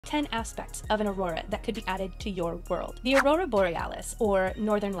10 aspects of an aurora that could be added to your world. The Aurora Borealis, or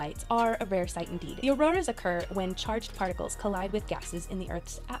northern lights, are a rare sight indeed. The auroras occur when charged particles collide with gases in the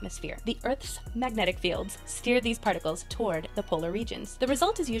Earth's atmosphere. The Earth's magnetic fields steer these particles toward the polar regions. The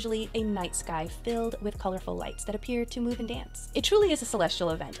result is usually a night sky filled with colorful lights that appear to move and dance. It truly is a celestial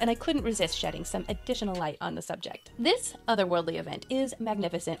event, and I couldn't resist shedding some additional light on the subject. This otherworldly event is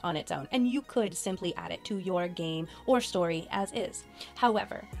magnificent on its own, and you could simply add it to your game or story as is.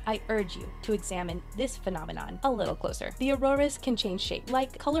 However, I urge you to examine this phenomenon a little closer. The auroras can change shape,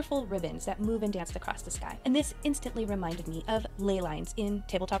 like colorful ribbons that move and dance across the sky, and this instantly reminded me of ley lines in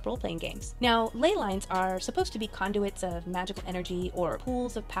tabletop role-playing games. Now, ley lines are supposed to be conduits of magical energy or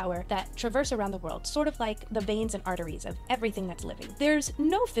pools of power that traverse around the world, sort of like the veins and arteries of everything that's living. There's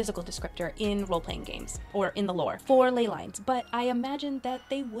no physical descriptor in role-playing games, or in the lore, for ley lines, but I imagine that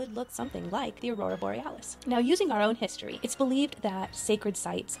they would look something like the Aurora Borealis. Now, using our own history, it's believed that sacred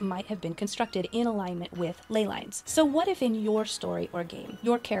sites might have been constructed in alignment with ley lines. So what if in your story or game,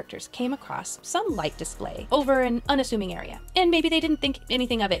 your characters came across some light display over an unassuming area, and maybe they didn't think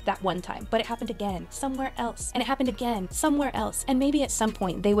anything of it that one time, but it happened again somewhere else, and it happened again somewhere else, and maybe at some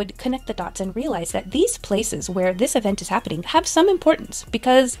point they would connect the dots and realize that these places where this event is happening have some importance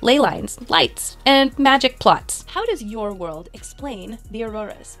because ley lines, lights, and magic plots. How does your world explain the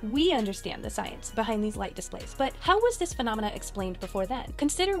auroras? We understand the science behind these light displays, but how was this phenomena explained before then?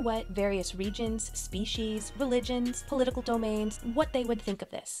 Consider what various regions, species, religions, political domains, what they would think of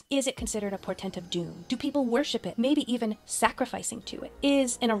this. Is it considered a portent of doom? Do people worship it, maybe even sacrificing to it?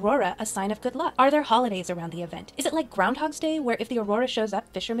 Is an aurora a sign of good luck? Are there holidays around the event? Is it like Groundhog's Day, where if the aurora shows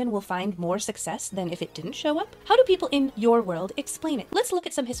up, fishermen will find more success than if it didn't show up? How do people in your world explain it? Let's look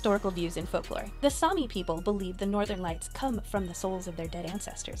at some historical views in folklore. The Sami people believe the northern lights come from the souls of their dead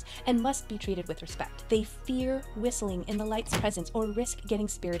ancestors and must be treated with respect. They fear whistling in the light's presence or risk getting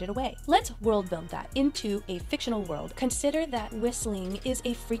spirited away. Let's world build that into a fictional world. Consider that whistling is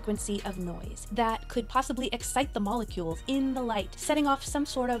a frequency of noise that could possibly excite the molecules in the light, setting off some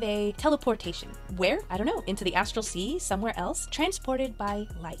sort of a teleportation. Where? I don't know, into the astral sea, somewhere else, transported by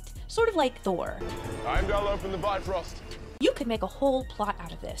light. Sort of like Thor. Heimdall, open the Bifrost. You could make a whole plot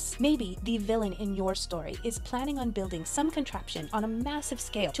out of this. Maybe the villain in your story is planning on building some contraption on a massive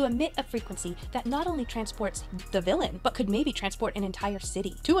scale to emit a frequency that not only transports the villain, but could maybe transport an entire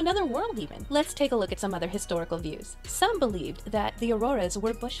city to another world even. Let's take a look at some other historical views. Some believed that the auroras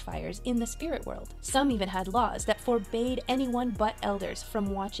were bushfires in the spirit world. Some even had laws that forbade anyone but elders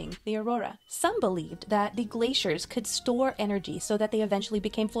from watching the aurora. Some believed that the glaciers could store energy so that they eventually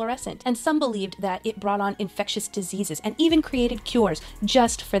became fluorescent. And some believed that it brought on infectious diseases and even created cures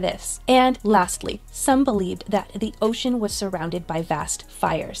just for this. And lastly, some believed that the ocean was surrounded by vast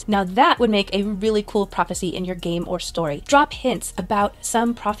fires. Now that would make a really cool prophecy in your game or story. Drop hints about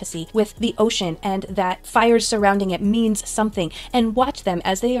some prophecy with the ocean and that fires surrounding it means something, and watch them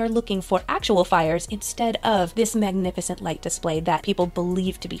as they are looking for actual fires instead of this magnificent light display that people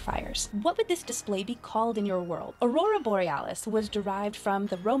believe to be fires. What would this display be called in your world? Aurora Borealis was derived from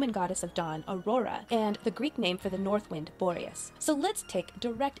the Roman goddess of dawn, Aurora, and the Greek name for the north wind, Boreas. So let's take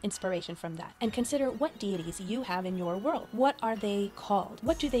direct inspiration from that and consider what deities you have in your world. What are they called?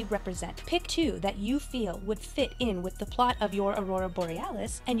 What do they represent? Pick two that you feel would fit in with the plot of your Aurora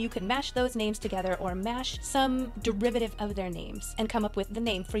Borealis, and you could mash those names together or mash some derivative of their names and come up with the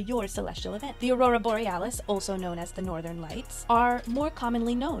name for your celestial event. The Aurora Borealis, also known as the Northern Lights, are more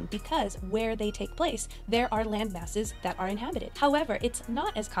commonly known because where they take place, there are land masses that are inhabited. However, it's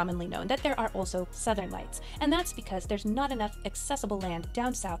not as commonly known that there are also Southern Lights, and that's because there's not enough accessible land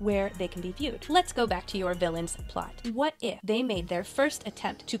down south where they can be viewed. Let's go back to your villain's plot. What if they made their first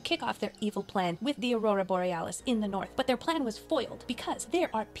attempt to kick off their evil plan with the Aurora Borealis in the north, but their plan was foiled because there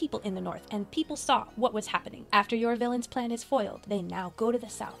are people in the north and people saw what was happening? After your villain's plan is foiled, they now go to the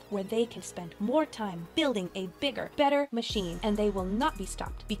south where they can spend more time building a bigger, better machine, and they will not be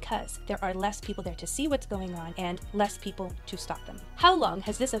stopped because there are less people there to see what's going on and less people to stop them. How long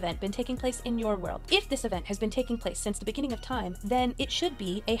has this event been taking place in your world? If this event has been taking place since the beginning of time, then it should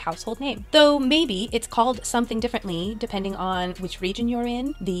be a household name. Though maybe it's called something differently depending on which region you're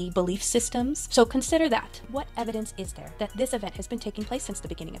in, the belief systems. So consider that. What evidence is there that this event has been taking place since the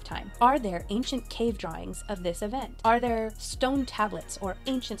beginning of time? Are there ancient cave drawings of this event? Are there stone tablets or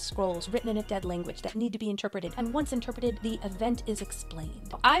ancient scrolls written in a dead language that need to be interpreted? And once interpreted, the event is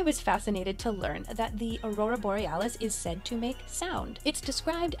explained. I was fascinated to learn that the Aurora Borealis is said to make sound. It's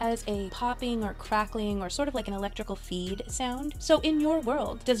described as a popping or crackling or sort of like an electrical feed sound. So in your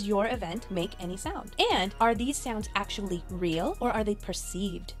world, does your event make any sound? And are these sounds actually real, or are they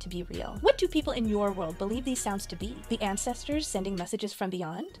perceived to be real? What do people in your world believe these sounds to be? The ancestors sending messages from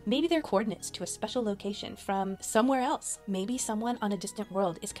beyond? Maybe they're coordinates to a special location from somewhere else. Maybe someone on a distant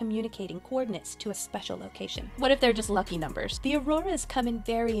world is communicating coordinates to a special location. What if they're just lucky numbers? The auroras come in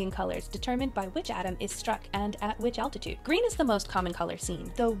varying colors, determined by which atom is struck and at which altitude. Green is the most common color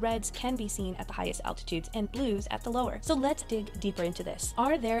seen, though reds can be seen at the highest altitudes and blues at the lower. So let's dig deeper into this.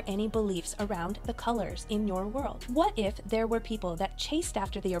 Are there any beliefs around the colors in your world? What if there were people that chased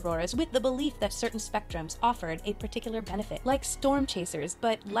after the auroras with the belief that certain spectrums offered a particular benefit, like storm chasers,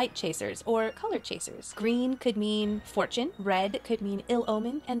 but light chasers or color chasers? Green could mean fortune, red could mean ill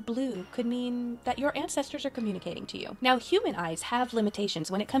omen, and blue could mean that your ancestors are communicating to you. Now, human eyes have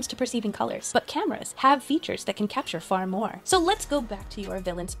limitations when it comes to perceiving colors, but cameras have features that can capture far more. So let's go back to your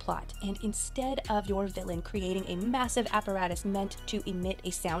villain's plot, and instead of your villain creating a massive apparatus meant to emit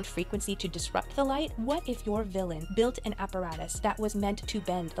a sound frequency to disrupt the light, what if your villain built an apparatus that was meant to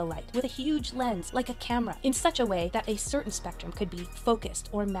bend the light with a huge lens, like a camera, in such a way that a certain spectrum could be focused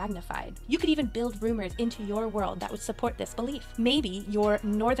or magnified? You could even build rumors into your world that would support this belief. Maybe your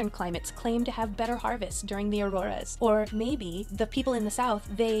northern climates claim to have better harvests during the auroras, or maybe the people in the south,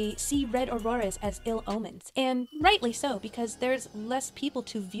 they see red auroras as ill omens, and rightly so, because there's less people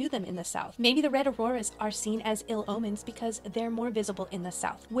to view them in the south. Maybe the red auroras are seen as ill omens because they're more visible in the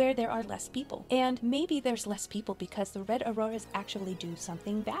south, where there are less people. And maybe there's less people because the red auroras actually do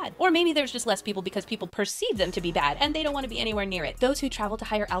something bad. Or maybe there's just less people because people perceive them to be bad and they don't want to be anywhere near it. Those who travel to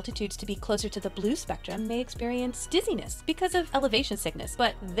higher altitudes to be closer to the blue spectrum may experience dizziness because of elevation sickness,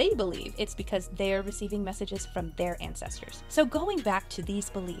 but they believe it's because they're receiving messages from their ancestors. So going back to these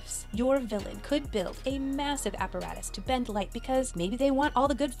beliefs, your villain could build a massive apparatus to bend light because maybe they want all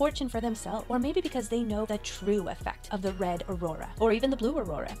the good fortune for themselves, or maybe because they know the true effect of the red aurora, or even the blue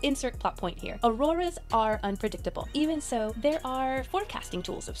aurora. Insert plot point here. Auroras are unpredictable. Even so, there are forecasting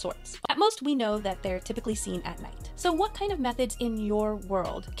tools of sorts. At most, we know that they're typically seen at night. So what kind of methods in your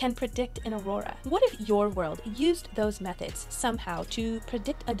world can predict an aurora? What if your world used those methods somehow to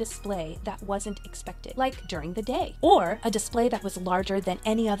predict a display that wasn't expected, like during the day, or a display that was larger than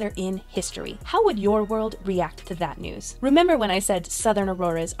any other in history? How would your world react to that news? Remember when I said southern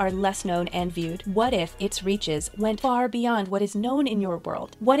auroras are less known and viewed? What if its reaches went far beyond what is known in your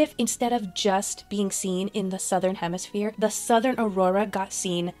world? What if instead of just being seen in the southern hemisphere, the southern aurora got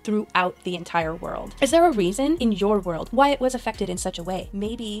seen throughout the entire world? Is there a reason in your world why it was affected in such a way?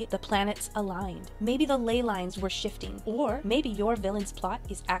 Maybe the planets aligned, maybe the ley lines were shifting, or maybe your villain's plot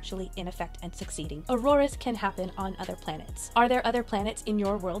is actually in effect and succeeding. Auroras can happen on other planets. Are there other planets in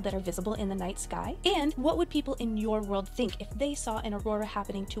your world that are visible in the night sky? And what would people in your world think if they saw an aurora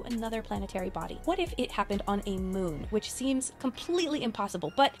happening to another planetary body? What if it happened on a moon, which seems completely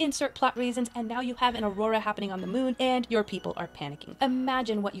impossible, but insert plot reasons, and now you have an aurora happening on the moon and your people are panicking?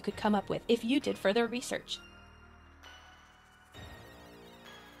 Imagine what you could come up with if you did further research.